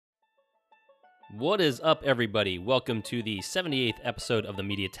What is up, everybody? Welcome to the 78th episode of the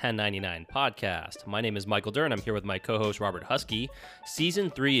Media 1099 podcast. My name is Michael Dern. I'm here with my co-host, Robert Husky.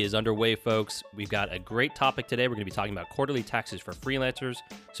 Season 3 is underway, folks. We've got a great topic today. We're going to be talking about quarterly taxes for freelancers.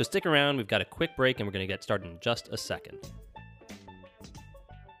 So stick around. We've got a quick break, and we're going to get started in just a second.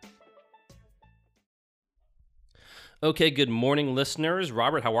 Okay, good morning, listeners.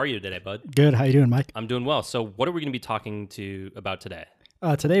 Robert, how are you today, bud? Good. How you doing, Mike? I'm doing well. So what are we going to be talking about today?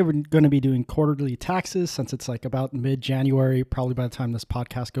 Today we're going to be doing quarterly taxes since it's like about mid-January, probably by the time this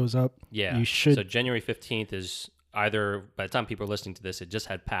podcast goes up. Yeah. You should. So January 15th is either, by the time people are listening to this, it just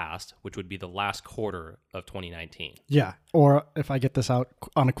had passed, which would be the last quarter of 2019. Yeah. Or if I get this out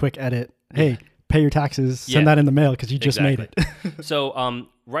on a quick edit, hey, pay your taxes, send that in the mail because you just made it. So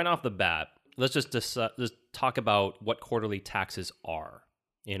right off the bat, let's just talk about what quarterly taxes are,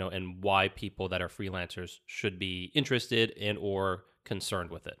 and why people that are freelancers should be interested in or concerned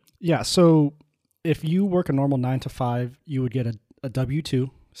with it. Yeah. So if you work a normal 9 to 5, you would get a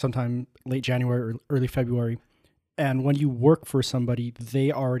W-2 sometime late January or early February. And when you work for somebody,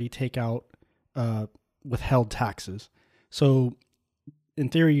 they already take out withheld taxes. So in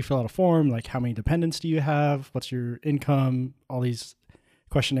theory, you fill out a form like how many dependents do you have? What's your income? All these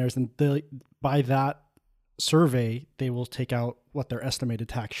questionnaires. And by that survey, they will take out what their estimated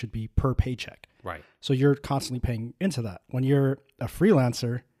tax should be per paycheck. Right. So you're constantly paying into that. When you're a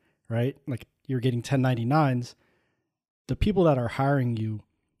freelancer, right, like you're getting 1099s, the people that are hiring you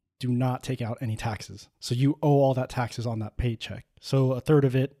do not take out any taxes. So you owe all that taxes on that paycheck. So a third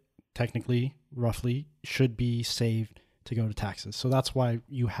of it, technically, roughly, should be saved to go to taxes. So that's why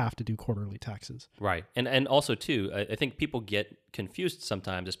you have to do quarterly taxes. Right. And also, too, I think people get confused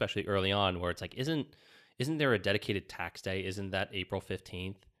sometimes, especially early on, where it's like, isn't there a dedicated tax day? Isn't that April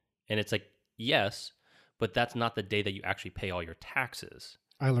 15th? And it's like, yes, but that's not the day that you actually pay all your taxes.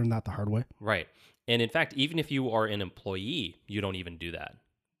 I learned that the hard way. Right. And in fact, even if you are an employee, you don't even do that.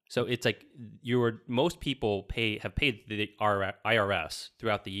 So it's like most people have paid the IRS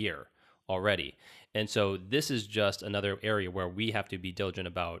throughout the year already. And so this is just another area where we have to be diligent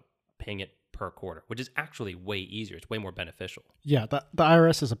about paying it per quarter, which is actually way easier. It's way more beneficial. Yeah, the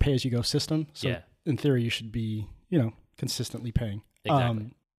IRS is a pay-as-you-go system. So yeah. In theory, you should be, consistently paying.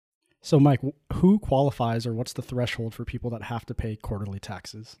 Exactly. So Mike, who qualifies or what's the threshold for people that have to pay quarterly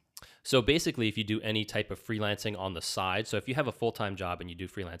taxes? So basically, if you do any type of freelancing on the side, so if you have a full-time job and you do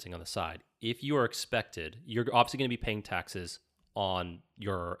freelancing on the side, if you are expected, you're obviously going to be paying taxes on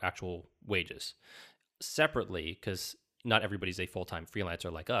your actual wages. Separately, because not everybody's a full-time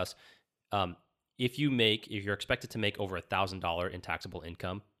freelancer like us, if you're expected to make over $1,000 in taxable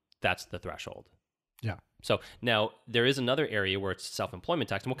income, that's the threshold. Yeah. So now there is another area where it's self-employment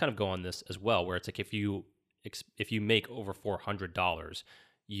tax, and we'll kind of go on this as well, where it's like if you make over $400,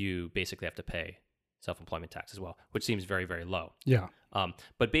 you basically have to pay self-employment tax as well, which seems very, very low. Yeah.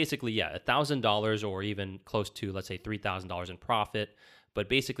 But basically, yeah, $1,000 or even close to, let's say, $3,000 in profit. But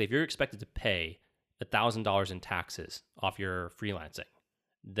basically, if you're expected to pay $1,000 in taxes off your freelancing,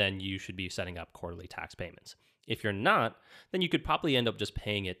 then you should be setting up quarterly tax payments. If you're not, then you could probably end up just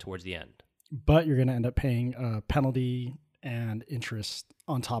paying it towards the end. But you're going to end up paying a penalty and interest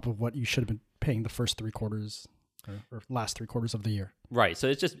on top of what you should have been paying the first 3 quarters or last 3 quarters of the year. Right. So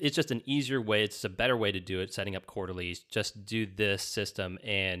it's just an easier way. It's a better way to do it, setting up quarterlies. Just do this system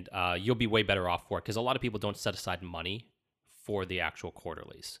and you'll be way better off for it, because a lot of people don't set aside money for the actual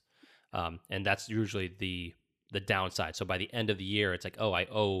quarterlies. And that's usually the downside. So by the end of the year, it's like, oh, I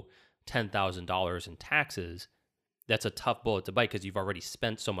owe $10,000 in taxes. That's a tough bullet to bite because you've already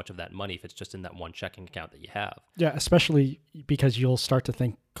spent so much of that money if it's just in that one checking account that you have. Yeah, especially because you'll start to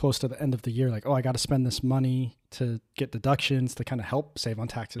think close to the end of the year, like, oh, I got to spend this money to get deductions to kind of help save on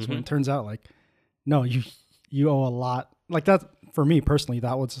taxes. Mm-hmm. When it turns out like, no, you owe a lot. Like that, for me personally,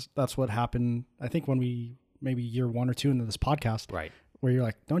 that's what happened. I think when we maybe year 1 or 2 into this podcast, right, where you're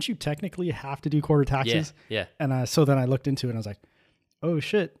like, don't you technically have to do quarter taxes? Yeah. And so then I looked into it and I was like, oh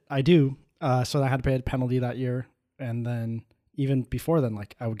shit, I do. So I had to pay a penalty that year. And then even before then,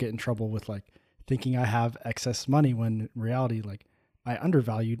 like I would get in trouble with like thinking I have excess money when in reality, like I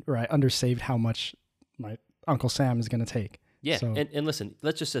undervalued or I undersaved how much my Uncle Sam is going to take. Yeah. So, and listen,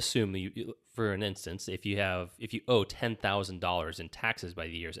 let's just assume for an instance, if you owe $10,000 in taxes by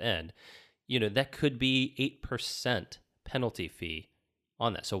the year's end, that could be 8% penalty fee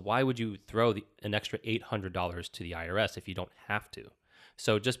on that. So why would you throw an extra $800 to the IRS if you don't have to?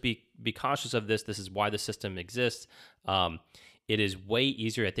 So just be cautious of this. This is why the system exists. It is way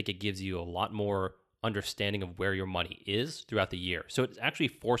easier. I think it gives you a lot more understanding of where your money is throughout the year. So it's actually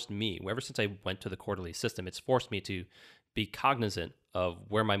forced me, ever since I went to the quarterly system, it's forced me to be cognizant of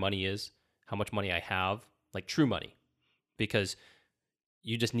where my money is, how much money I have, like true money, because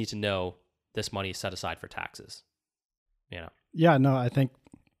you just need to know this money is set aside for taxes. Yeah, no,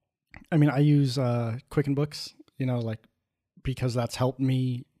 I mean, I use Quicken Books, like because that's helped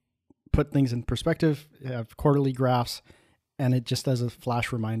me put things in perspective, have quarterly graphs, and it just does a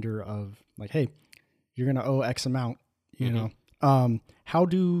flash reminder of like, hey, you're going to owe X amount,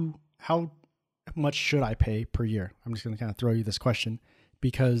 how much should I pay per year? I'm just going to kind of throw you this question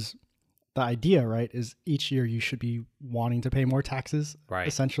because the idea, right, is each year you should be wanting to pay more taxes, Right.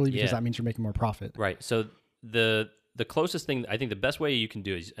 essentially, because Yeah. that means you're making more profit. Right. So the closest thing, I think the best way you can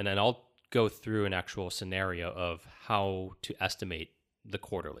do is, and then I'll go through an actual scenario of how to estimate the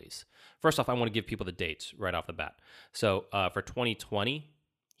quarterlies. First off, I want to give people the dates right off the bat. So for 2020,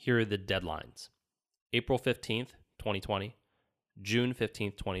 here are the deadlines: April 15th, 2020, June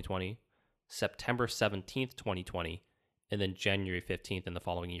 15th, 2020, September 17th, 2020, and then January 15th in the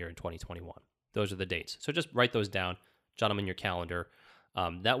following year in 2021. Those are the dates. So just write those down, jot them in your calendar.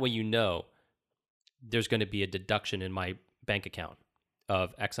 That way you know there's going to be a deduction in my bank account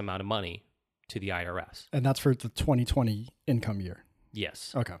of X amount of money to the IRS. And that's for the 2020 income year.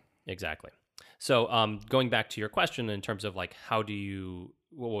 Yes, Okay. exactly. So going back to your question in terms of like, how do you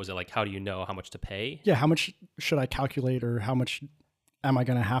know how much to pay? Yeah, how much should I calculate or how much am I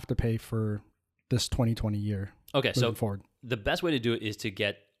going to have to pay for this 2020 year Okay, so moving forward? the best way to do it is to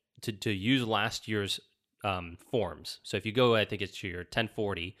get to use last year's forms. So if you go, I think it's to your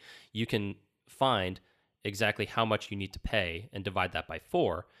 1040, you can find exactly how much you need to pay and divide that by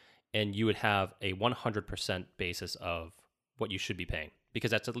 4, and you would have a 100% basis of what you should be paying,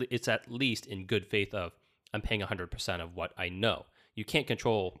 because it's at least in good faith of I'm paying 100% of what I know. You can't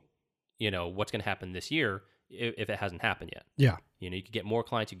control, what's going to happen this year if it hasn't happened yet. Yeah. You could get more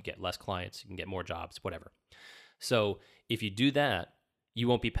clients, you can get less clients, you can get more jobs, whatever. So if you do that, you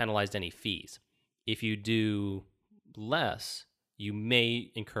won't be penalized any fees. If you do less, you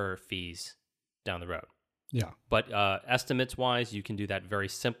may incur fees down the road. Yeah. But estimates wise, you can do that very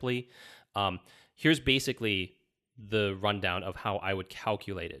simply. Here's basically the rundown of how I would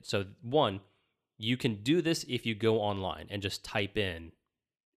calculate it. So one, you can do this if you go online and just type in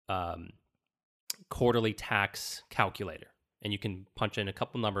quarterly tax calculator, and you can punch in a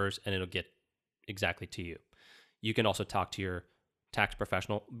couple numbers and it'll get exactly to you. You can also talk to your tax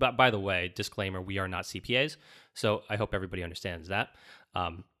professional. But by the way, disclaimer, we are not CPAs, so I hope everybody understands that.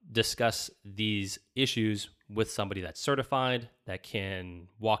 Discuss these issues with somebody that's certified, that can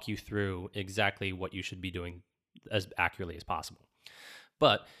walk you through exactly what you should be doing as accurately as possible.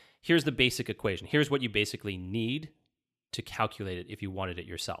 But here's the basic equation. Here's what you basically need to calculate it if you wanted it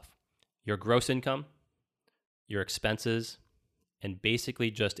yourself: your gross income, your expenses, and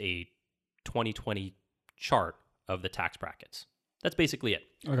basically just a 2020 chart of the tax brackets. That's basically it.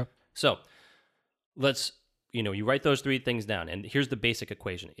 Okay. So let's, you write those 3 things down, and here's the basic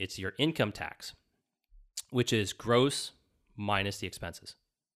equation. It's your income tax, which is gross minus the expenses,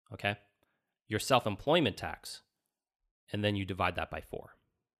 okay? Your self-employment tax, and then you divide that by 4.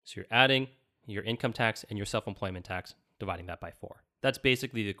 So you're adding your income tax and your self-employment tax, dividing that by 4. That's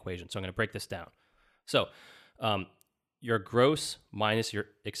basically the equation. So I'm going to break this down. So your gross minus your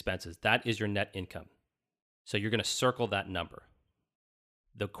expenses, that is your net income. So you're going to circle that number.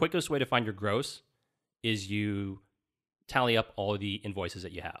 The quickest way to find your gross is you tally up all of the invoices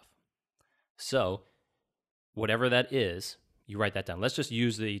that you have. So whatever that is, you write that down. Let's just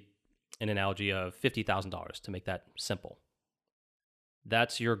use an analogy of $50,000 to make that simple.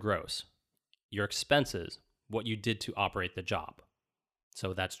 That's your gross. Your expenses, what you did to operate the job.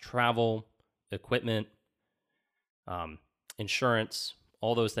 So that's travel, equipment, insurance,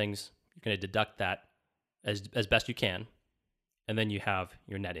 all those things. You're going to deduct that as best you can. And then you have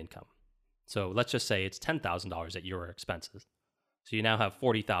your net income. So let's just say it's $10,000 at your expenses. So you now have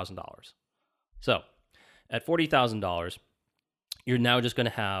 $40,000. So at $40,000, you're now just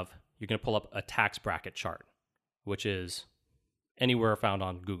going to pull up a tax bracket chart, which is anywhere found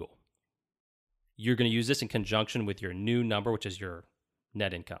on Google. You're going to use this in conjunction with your new number, which is your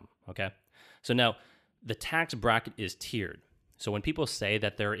net income, okay? So now the tax bracket is tiered. So when people say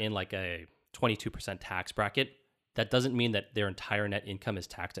that they're in like a 22% tax bracket, that doesn't mean that their entire net income is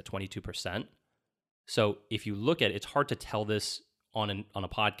taxed at 22%. So if you look at it, it's hard to tell this on a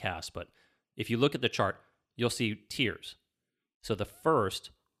podcast, but if you look at the chart, you'll see tiers. So the first,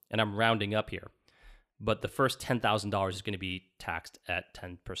 and I'm rounding up here, but the first $10,000 is going to be taxed at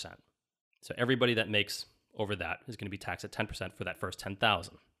 10%. So everybody that makes over that is going to be taxed at 10% for that first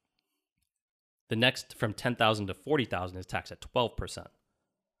 10,000. The next from 10,000 to 40,000 is taxed at 12%.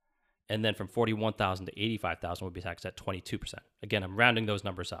 And then from 41,000 to 85,000 will be taxed at 22%. Again, I'm rounding those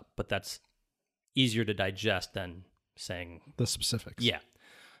numbers up, but that's easier to digest than saying The specifics. yeah.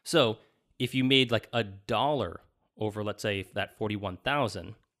 So if you made like $1 over, let's say, that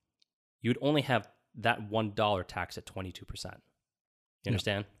 41,000, you'd only have that $1 tax at 22%. You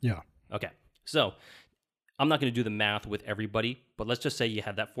understand? Yeah. Okay. So I'm not going to do the math with everybody, but let's just say you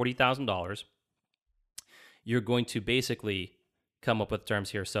have that $40,000. You're going to basically come up with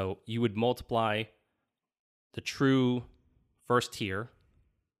terms here. So you would multiply the true first tier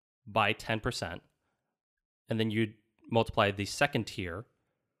by 10%, and then you'd multiply the second tier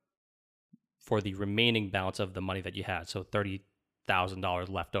for the remaining balance of the money that you had, so $30,000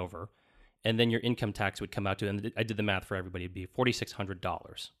 left over, and then your income tax would come out to, and I did the math for everybody, it'd be $4,600,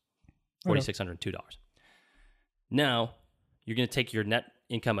 $4,602. Now, you're going to take your net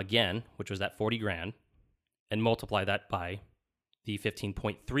income again, which was that 40 grand, and multiply that by the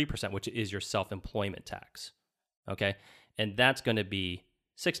 15.3%, which is your self-employment tax, okay? And that's going to be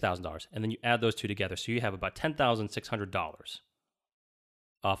 $6,000, and then you add those two together, so you have about $10,600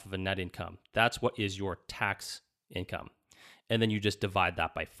 off of a net income. That's what is your tax income. And then you just divide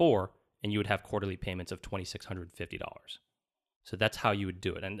that by 4, and you would have quarterly payments of $2,650. So that's how you would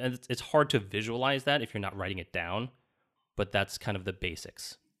do it. And it's hard to visualize that if you're not writing it down, but that's kind of the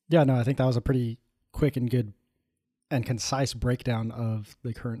basics. Yeah, no, I think that was a pretty quick and good and concise breakdown of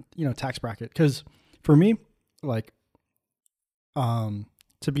the current, tax bracket. Because for me, like,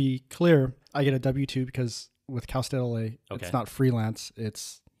 to be clear, I get a W-2 because with Cal State LA, it's not freelance.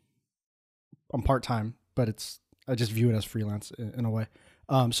 I'm part-time, but I just view it as freelance in a way.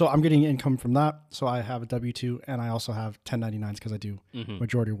 So I'm getting income from that. So I have a W-2 and I also have 1099s because I do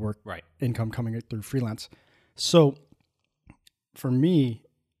majority of work income coming through freelance. So for me,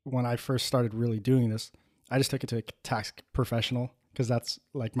 when I first started really doing this, I just took it to a tax professional because that's,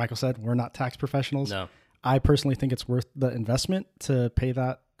 like Michael said, we're not tax professionals. No. I personally think it's worth the investment to pay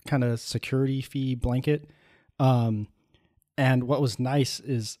that kind of security fee blanket. And what was nice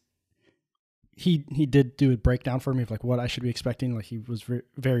is he did do a breakdown for me of like what I should be expecting. Like he was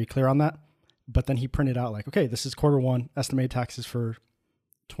very clear on that. But then he printed out like, okay, this is Q1 estimated taxes for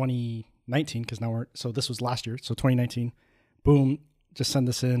 2019 because so this was last year. So 2019, boom, just send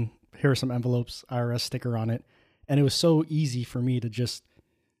this in. Here are some envelopes, IRS sticker on it. And it was so easy for me to just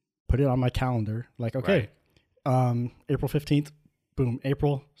put it on my calendar. Like, okay, April 15th, boom,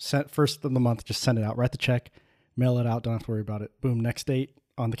 April, first of the month, just send it out, write the check, mail it out, don't have to worry about it. Boom, next date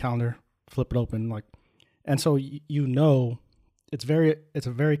on the calendar, flip it open. And so it's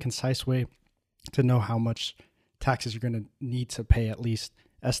a very concise way to know how much taxes you're going to need to pay, at least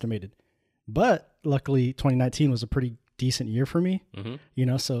estimated. But luckily 2019 was a pretty decent year for me,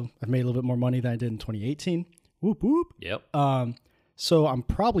 so I've made a little bit more money than I did in 2018. Whoop, whoop. Yep. So I'm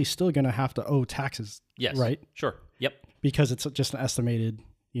probably still going to have to owe taxes. Yes. Right? Sure. Yep. Because it's just an estimated,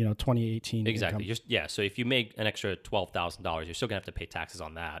 2018 Exactly. income. So if you make an extra $12,000, you're still going to have to pay taxes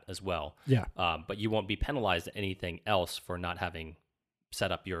on that as well. Yeah. But you won't be penalized anything else for not having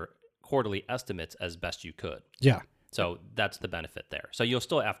set up your quarterly estimates as best you could. Yeah. So that's the benefit there. So you'll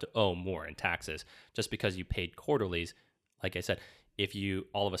still have to owe more in taxes just because you paid quarterlies. Like I said, if you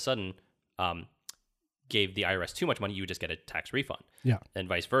all of a sudden gave the IRS too much money, you would just get a tax refund. Yeah. And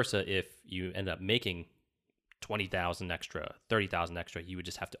vice versa, if you end up making $20,000 extra, $30,000 extra, you would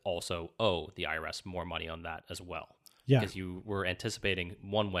just have to also owe the IRS more money on that as well. Yeah. Because you were anticipating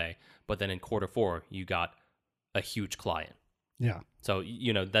one way, but then in Q4 you got a huge client. Yeah. So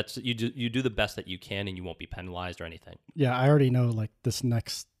that's you do the best that you can, and you won't be penalized or anything. Yeah, I already know like this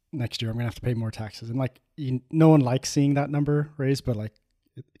next year I'm gonna have to pay more taxes, and like no one likes seeing that number raised, but like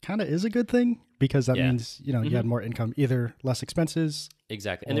it kind of is a good thing because that means you had more income, either less expenses.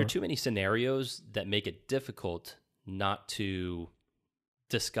 Exactly, and there are too many scenarios that make it difficult not to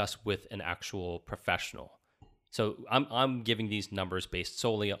discuss with an actual professional. So I'm giving these numbers based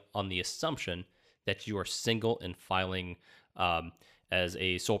solely on the assumption that you are single and filing as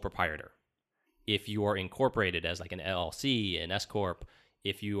a sole proprietor. If you are incorporated as like an LLC, an S Corp,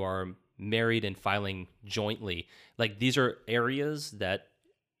 if you are married and filing jointly, like these are areas that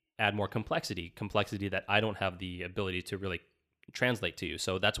add more complexity that I don't have the ability to really translate to you.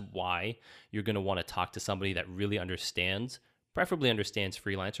 So that's why you're going to want to talk to somebody that really understands, preferably understands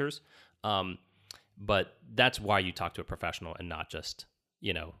freelancers. But that's why you talk to a professional and not just,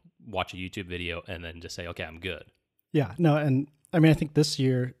 watch a YouTube video and then just say, okay, I'm good. Yeah, no, and I mean, I think this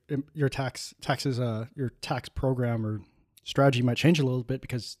year your taxes, your tax program or strategy might change a little bit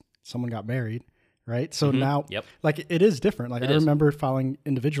because someone got married, right? So now, like it is different. Like I remember filing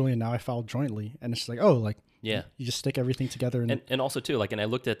individually, and now I file jointly, and it's like, oh, like you just stick everything together. And also too, like, and I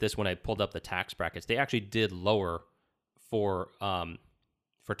looked at this when I pulled up the tax brackets. They actually did lower for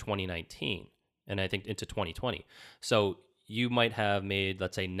 2019. and I think into 2020. So you might have made,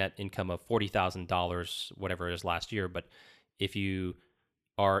 let's say, net income of $40,000, whatever it is last year. But if you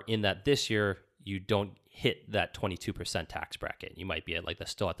are in that this year, you don't hit that 22% tax bracket. You might be at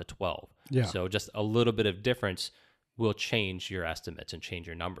still at the 12. Yeah. So just a little bit of difference will change your estimates and change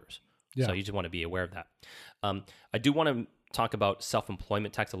your numbers. Yeah. So you just want to be aware of that. I do want to talk about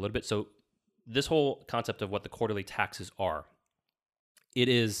self-employment tax a little bit. So this whole concept of what the quarterly taxes are, it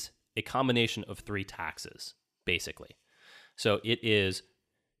is a combination of 3 taxes, basically. So it is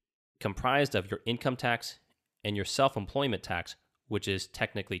comprised of your income tax and your self-employment tax, which is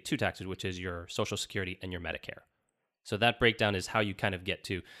technically 2 taxes, which is your Social Security and your Medicare. So that breakdown is how you kind of get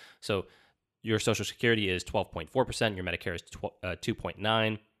to. So your Social Security is 12.4%, your Medicare is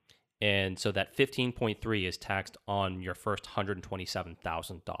 2.9%, and so that 15.3% is taxed on your first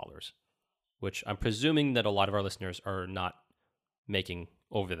 $127,000, which I'm presuming that a lot of our listeners are not making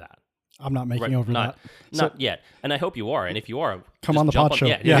over that. I'm not making over that. Not yet. And I hope you are. And if you are, come on the pod show.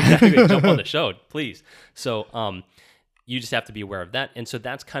 Yeah, exactly. Jump on the show, please. So you just have to be aware of that. And so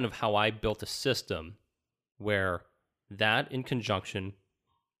that's kind of how I built a system where that in conjunction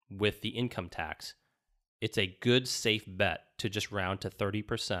with the income tax, it's a good, safe bet to just round to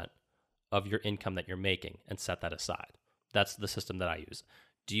 30% of your income that you're making and set that aside. That's the system that I use.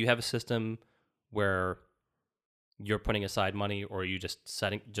 Do you have a system where you're putting aside money, or are you just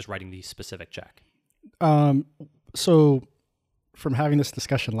writing the specific check? So from having this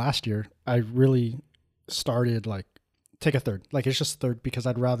discussion last year, I really started take a third. It's just a third because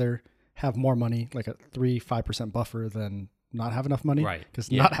I'd rather have more money, like a 3-5% buffer, than not have enough money. Right.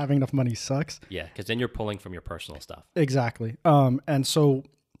 Because not having enough money sucks. Yeah, because then you're pulling from your personal stuff. Exactly. And so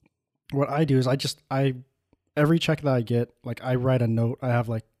what I do is every check that I get, I write a note. I have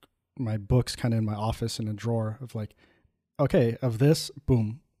my books kind of in my office in a drawer of okay, of this,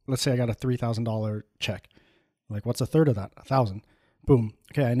 boom. Let's say I got a $3,000 check. What's a third of that? $1,000. Boom.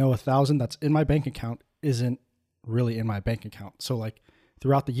 Okay, I know $1,000 that's in my bank account isn't really in my bank account. So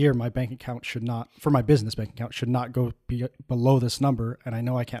throughout the year, my bank account should not, for my business bank account, should not go below this number. And I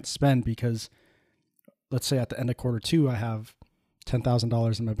know I can't spend because, let's say at the end of quarter 2, I have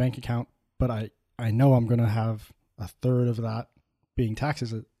 $10,000 in my bank account, but I know I'm going to have a third of that being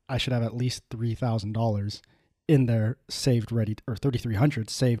taxes. I should have at least $3,000 in there saved ready, or $3,300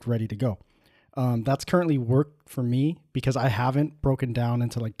 saved ready to go. That's currently worked for me because I haven't broken down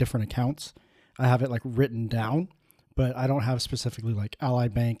into different accounts. I have it written down, but I don't have specifically Ally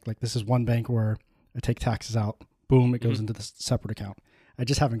Bank. This is one bank where I take taxes out. Boom, it goes into this separate account. I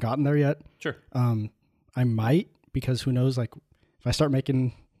just haven't gotten there yet. Sure. I might, because who knows, if I start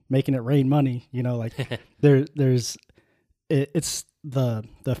making it rain money, there's it's the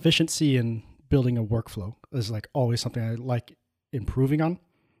efficiency in building a workflow is always something I like improving on.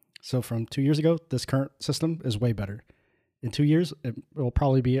 So from 2 years ago, this current system is way better. In 2 years, it will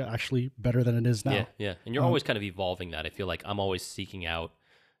probably be actually better than it is now. Yeah. And you're always kind of evolving that. I feel like I'm always seeking out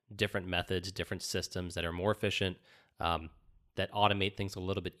different methods, different systems that are more efficient, that automate things a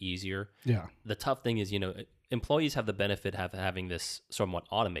little bit easier. Yeah. The tough thing is, employees have the benefit of having this somewhat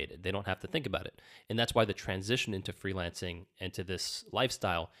automated. They don't have to think about it. And that's why the transition into freelancing and to this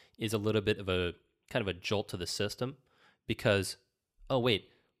lifestyle is a little bit of a kind of a jolt to the system because, oh, wait,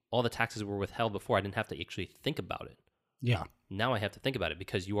 all the taxes were withheld before. I didn't have to actually think about it. Yeah. Now I have to think about it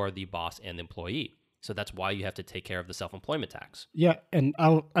because you are the boss and the employee. So that's why you have to take care of the self-employment tax. Yeah. And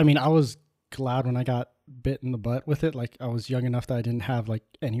I was glad when I got bit in the butt with it. I was young enough that I didn't have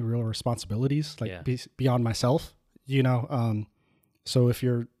any real responsibilities beyond myself, so if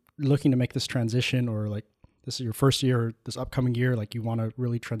you're looking to make this transition, or this is your first year, or this upcoming year, you want to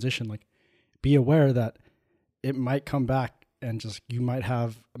really transition, be aware that it might come back and just, you might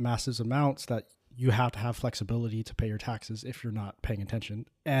have massive amounts that you have to have flexibility to pay your taxes if you're not paying attention.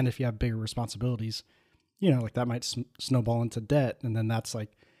 And if you have bigger responsibilities, that might snowball into debt. And then that's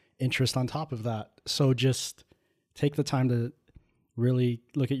interest on top of that. So just take the time to really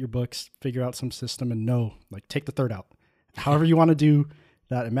look at your books, figure out some system, and take the third out. However you want to do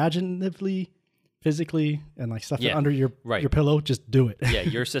that, imaginatively, physically, and stuff it under your pillow, just do it. Yeah,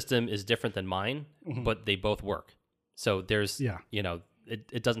 your system is different than mine, but they both work. So there's,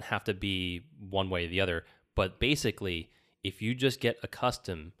 it doesn't have to be one way or the other. But basically, if you just get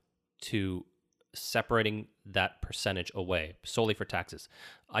accustomed to separating that percentage away solely for taxes.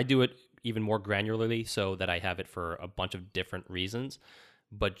 I do it even more granularly so that I have it for a bunch of different reasons,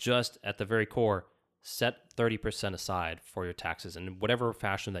 but just at the very core, set 30% aside for your taxes in whatever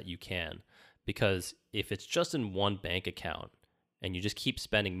fashion that you can, because if it's just in one bank account and you just keep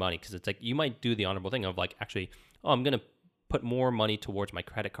spending money, because it's you might do the honorable thing of actually, I'm going to put more money towards my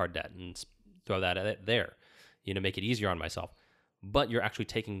credit card debt and throw that at it there, make it easier on myself. But you're actually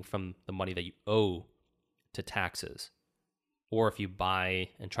taking from the money that you owe to taxes. Or if you buy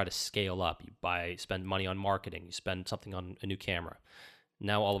and try to scale up, spend money on marketing, you spend something on a new camera.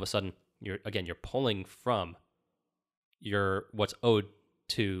 Now all of a sudden you're pulling from what's owed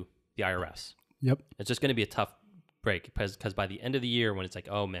to the IRS. Yep. It's just going to be a tough break because by the end of the year, when it's like,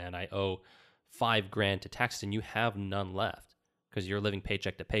 oh man, I owe $5,000 to taxes, and you have none left because you're living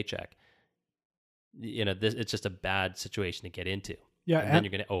paycheck to paycheck. It's just a bad situation to get into. Yeah, and then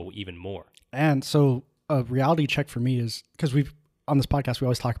you're going to owe even more. And so a reality check for me is, because on this podcast we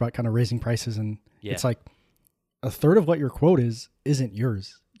always talk about kind of raising prices, and it's like a third of what your quote isn't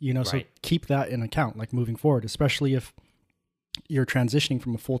yours. So keep that in account, like moving forward, especially if you're transitioning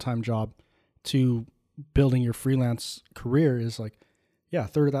from a full-time job to building your freelance career. Is like, a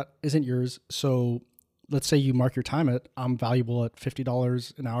third of that isn't yours. So let's say you mark your time at, I'm valuable at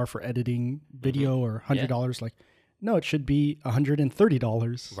 $50 an hour for editing video, or $100. Like, no, it should be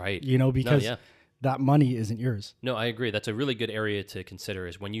 $130. Right. Because that money isn't yours. No, I agree. That's a really good area to consider,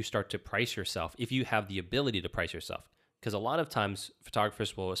 is when you start to price yourself, if you have the ability to price yourself. Because a lot of times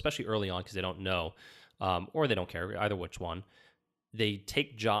photographers will, especially early on, because they don't know, or they don't care, either which one, they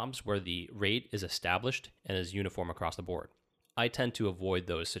take jobs where the rate is established and is uniform across the board. I tend to avoid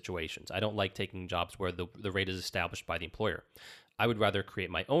those situations. I don't like taking jobs where the rate is established by the employer. I would rather create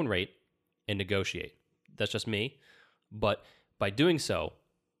my own rate and negotiate. That's just me. But by doing so,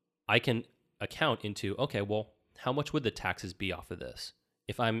 I can account into, okay, well, how much would the taxes be off of this?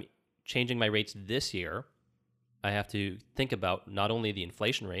 If I'm changing my rates this year, I have to think about not only the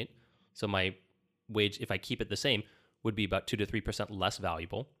inflation rate, so my wage, if I keep it the same, would be about 2 to 3% less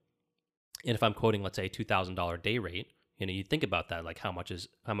valuable. And if I'm quoting, let's say, $2,000 day rate, you think about that, like how much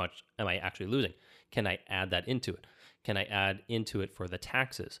am I actually losing? Can I add that into it? Can I add into it for the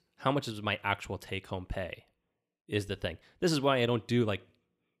taxes? How much is my actual take-home pay is the thing. This is why I don't do like,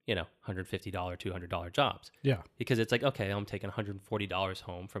 $150, $200 jobs. Yeah. Because it's like, okay, I'm taking $140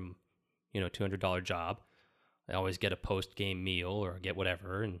 home from, $200 job. I always get a post-game meal or get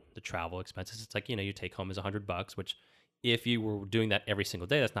whatever, and the travel expenses. It's like, your take home is $100, which if you were doing that every single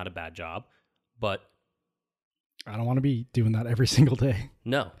day, that's not a bad job. But I don't want to be doing that every single day.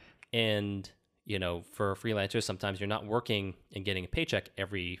 No. And, for freelancers, sometimes you're not working and getting a paycheck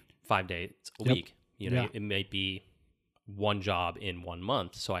every 5 days a week. It may be one job in 1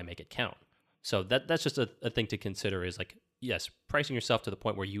 month, so I make it count. So that's just a thing to consider, is like, yes, pricing yourself to the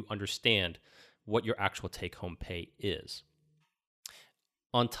point where you understand what your actual take-home pay is.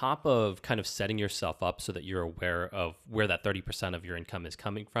 On top of kind of setting yourself up so that you're aware of where that 30% of your income is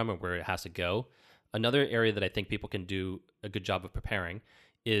coming from and where it has to go, another area that I think people can do a good job of preparing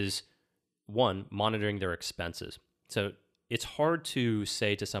is, one, monitoring their expenses. So it's hard to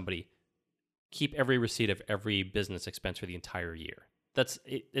say to somebody, keep every receipt of every business expense for the entire year.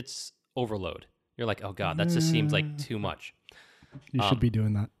 It's overload. You're like, oh God, that just seems like too much. You should be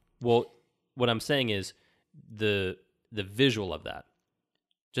doing that. Well, what I'm saying is the visual of that.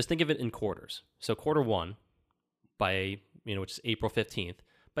 Just think of it in quarters. So quarter one, which is April 15th,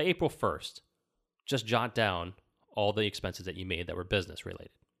 by April 1st, just jot down all the expenses that you made that were business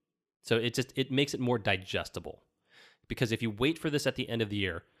related. So it makes it more digestible. Because if you wait for this at the end of the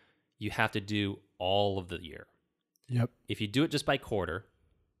year, you have to do all of the year. Yep. If you do it just by quarter,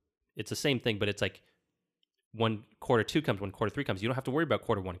 it's the same thing, but it's like when quarter two comes, when quarter three comes, you don't have to worry about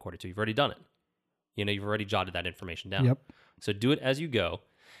quarter one, quarter two. You've already done it. You've already jotted that information down. Yep. So do it as you go,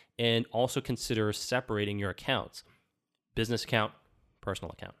 and also consider separating your accounts. Business account,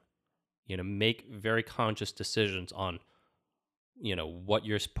 personal account. Make very conscious decisions on, what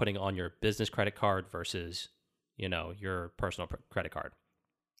you're putting on your business credit card versus, your personal credit card.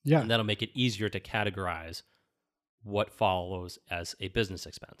 Yeah. And that'll make it easier to categorize what follows as a business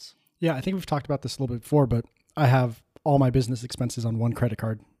expense. Yeah, I think we've talked about this a little bit before, but I have all my business expenses on one credit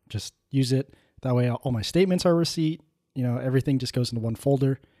card. Just use it. That way all my statements are a receipt. Everything just goes into one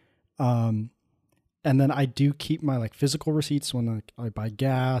folder. And then I do keep my physical receipts when I buy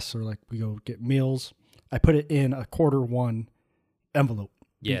gas or we go get meals. I put it in a quarter one envelope.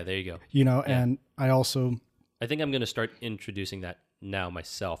 Yeah, there you go. And I think I'm going to start introducing that now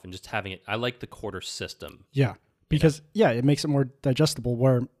myself and just having it. I like the quarter system. Yeah, because it makes it more digestible,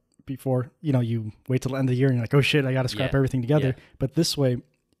 where before, you wait till the end of the year and you're like, oh shit, I got to scrap everything together. Yeah. But this way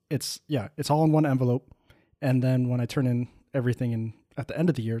it's all in one envelope. And then when I turn in everything in at the end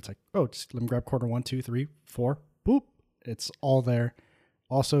of the year, it's like, oh, just let me grab quarter 1, 2, 3, 4, boop. It's all there.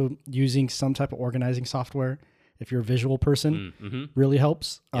 Also, using some type of organizing software, if you're a visual person, really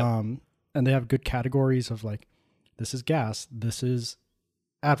helps. Yep. And they have good categories of this is gas, this is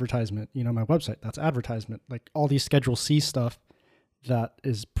advertisement. My website, that's advertisement. Like all these Schedule C stuff that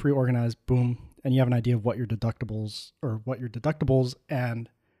is pre-organized, boom, and you have an idea of what your deductibles and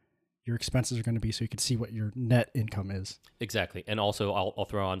your expenses are going to be, so you can see what your net income is. Exactly. And also I'll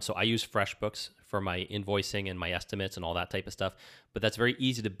throw on, so I use FreshBooks for my invoicing and my estimates and all that type of stuff, but that's very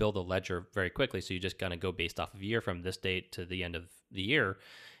easy to build a ledger very quickly. So you just kind of go based off of year from this date to the end of the year.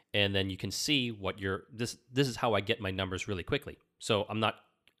 And then you can see what this is how I get my numbers really quickly. So I'm not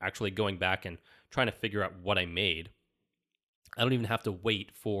actually going back and trying to figure out what I made. I don't even have to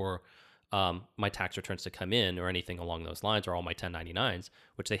wait for my tax returns to come in or anything along those lines, or all my 1099s,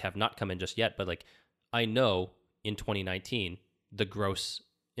 which they have not come in just yet. But like, I know in 2019, the gross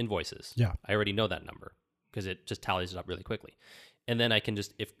invoices. Yeah. I already know that number because it just tallies it up really quickly. And then I can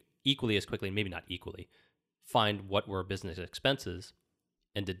just, if equally as quickly, maybe not equally, find what were business expenses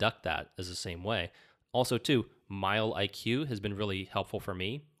and deduct that as the same way. Also too, Mile IQ has been really helpful for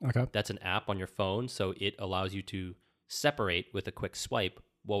me. Okay. That's an app on your phone. So it allows you to separate with a quick swipe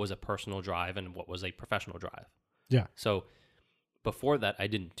what was a personal drive and what was a professional drive. Yeah. So before that, I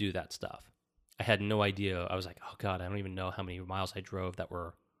didn't do that stuff. I had no idea. I was like, oh God, I don't even know how many miles I drove that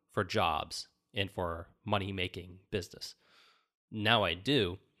were for jobs and for money-making business. Now I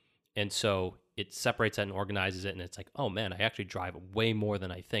do. And so it separates that and organizes it. And it's like, oh man, I actually drive way more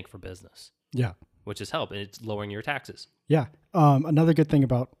than I think for business. Yeah. Which is help. And it's lowering your taxes. Yeah. Another good thing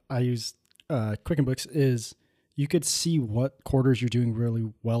about I use Quicken Books is you could see what quarters you're doing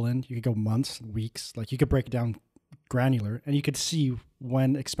really well in. You could go months, weeks, like you could break it down granular, and you could see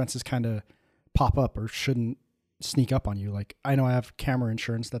when expenses kind of pop up or shouldn't sneak up on you. Like I know I have camera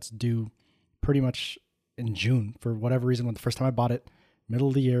insurance that's due pretty much in June for whatever reason. When the first time I bought it, middle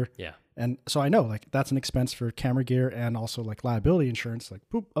of the year. Yeah. And so I know like that's an expense for camera gear and also like liability insurance. Like,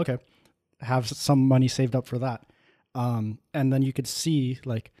 boop, okay, have some money saved up for that. And then you could see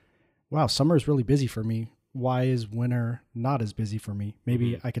like, wow, summer is really busy for me. Why is winter not as busy for me?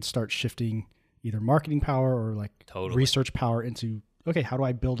 Maybe I could start shifting either marketing power or like research power into, okay, how do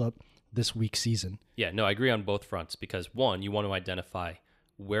I build up this week's season? Yeah, no, I agree on both fronts because one, you want to identify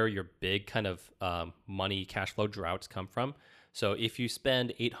where your big kind of money cash flow droughts come from. So if you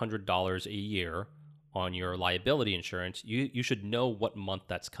spend $800 a year on your liability insurance, you should know what month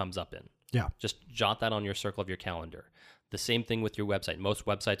that comes up in. Yeah. Just jot that on your circle of your calendar. The same thing with your website. Most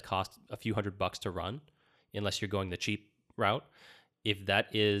websites cost a few $100 to run, unless you're going the cheap route. If that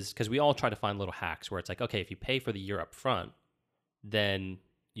is, because we all try to find little hacks where it's like, okay, if you pay for the year up front, then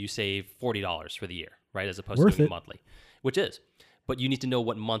you save $40 for the year, right? As opposed to doing it monthly, which is. But you need to know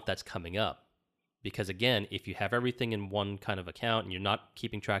what month that's coming up. Because again, if you have everything in one kind of account and you're not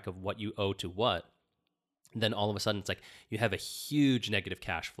keeping track of what you owe to what, then all of a sudden it's like you have a huge negative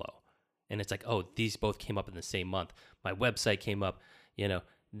cash flow. And it's like, oh, these both came up in the same month. My website came up,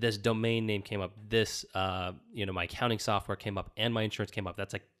 this domain name came up, this, my accounting software came up, and my insurance came up.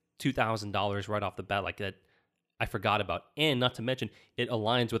 That's like $2,000 right off the bat, like that I forgot about. And not to mention, it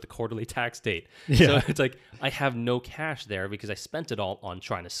aligns with the quarterly tax date. Yeah. So it's like I have no cash there because I spent it all on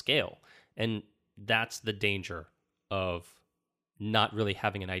trying to scale. And that's the danger of not really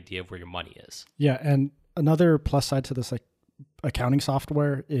having an idea of where your money is. Yeah, and another plus side to this like accounting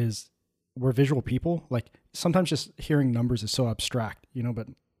software is we're visual people. Like sometimes just hearing numbers is so abstract, but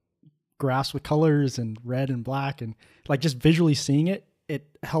graphs with colors and red and black and like just visually seeing it, it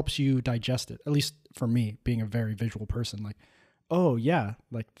helps you digest it. At least for me, being a very visual person, like, oh yeah,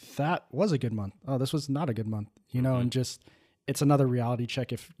 like that was a good month. Oh, this was not a good month, and just, it's another reality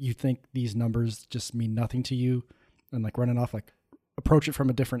check. If you think these numbers just mean nothing to you and like running off, like approach it from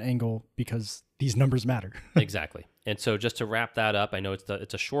a different angle because these numbers matter. Exactly. And so just to wrap that up, I know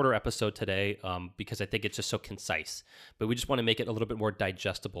it's a shorter episode today because I think it's just so concise, but we just want to make it a little bit more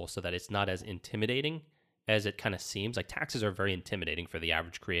digestible so that it's not as intimidating as it kind of seems. Like taxes are very intimidating for the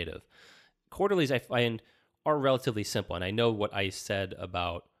average creative. Quarterlies I find are relatively simple. And I know what I said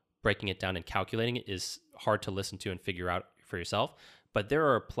about breaking it down and calculating it is hard to listen to and figure out for yourself, but there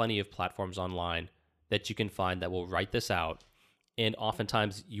are plenty of platforms online that you can find that will write this out. And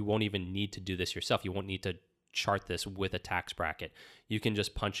oftentimes you won't even need to do this yourself. You won't need to chart this with a tax bracket. You can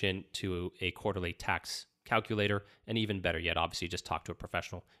just punch into a quarterly tax calculator, and even better yet, obviously just talk to a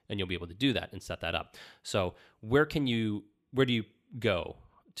professional and you'll be able to do that and set that up. So where do you go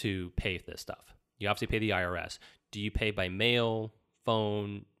to pay this stuff? You obviously pay the IRS. Do you pay by mail,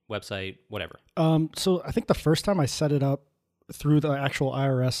 phone, website, whatever? So I think the first time I set it up through the actual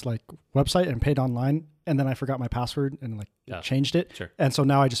IRS like website and paid online, and then I forgot my password and like changed it. Sure. And so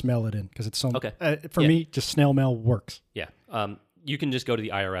now I just mail it in because it's so okay. For me, just snail mail works. Yeah. you can just go to the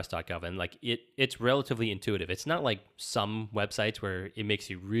irs.gov and like it's relatively intuitive. It's not like some websites where it makes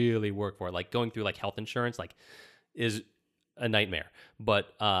you really work for it. Like going through like health insurance like is a nightmare. But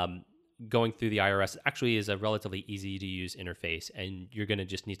going through the IRS actually is a relatively easy to use interface, and you're going to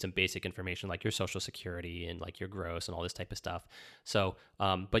just need some basic information like your social security and like your gross and all this type of stuff. So,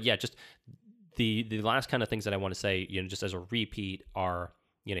 but yeah, just the last kind of things that I want to say, just as a repeat are,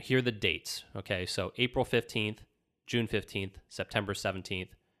 here are the dates. Okay. So April 15th, June 15th, September 17th,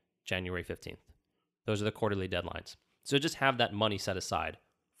 January 15th. Those are the quarterly deadlines. So just have that money set aside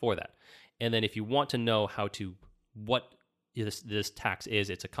for that. And then if you want to know what this tax is,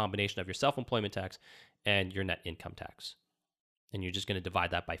 it's a combination of your self-employment tax and your net income tax. And you're just going to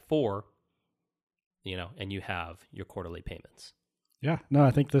divide that by 4, and you have your quarterly payments. Yeah, no,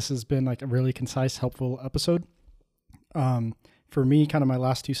 I think this has been like a really concise, helpful episode. For me, kind of my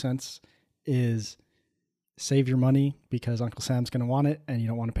last 2 cents is save your money because Uncle Sam's going to want it, and you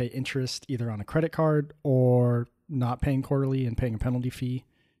don't want to pay interest either on a credit card or not paying quarterly and paying a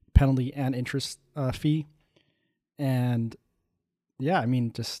penalty and interest fee. And yeah, I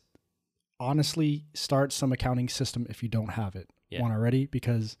mean, just honestly start some accounting system if you don't have one already,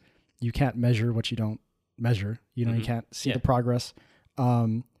 because you can't measure what you don't measure. You can't see the progress.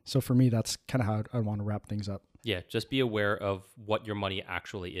 So for me, that's kind of how I want to wrap things up. Yeah, just be aware of what your money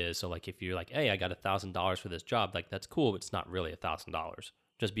actually is. So like if you're like, hey, I got $1,000 for this job, like that's cool, but it's not really $1,000.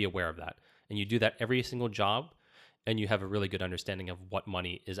 Just be aware of that. And you do that every single job, and you have a really good understanding of what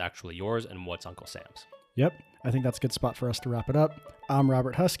money is actually yours and what's Uncle Sam's. Yep. I think that's a good spot for us to wrap it up. I'm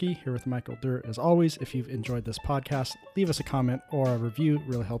Robert Husky here with Michael Durr. As always, if you've enjoyed this podcast, leave us a comment or a review. It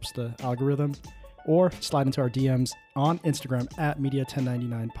really helps the algorithm. Or slide into our DMs on Instagram at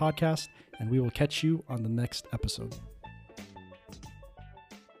Media1099 Podcast, and we will catch you on the next episode.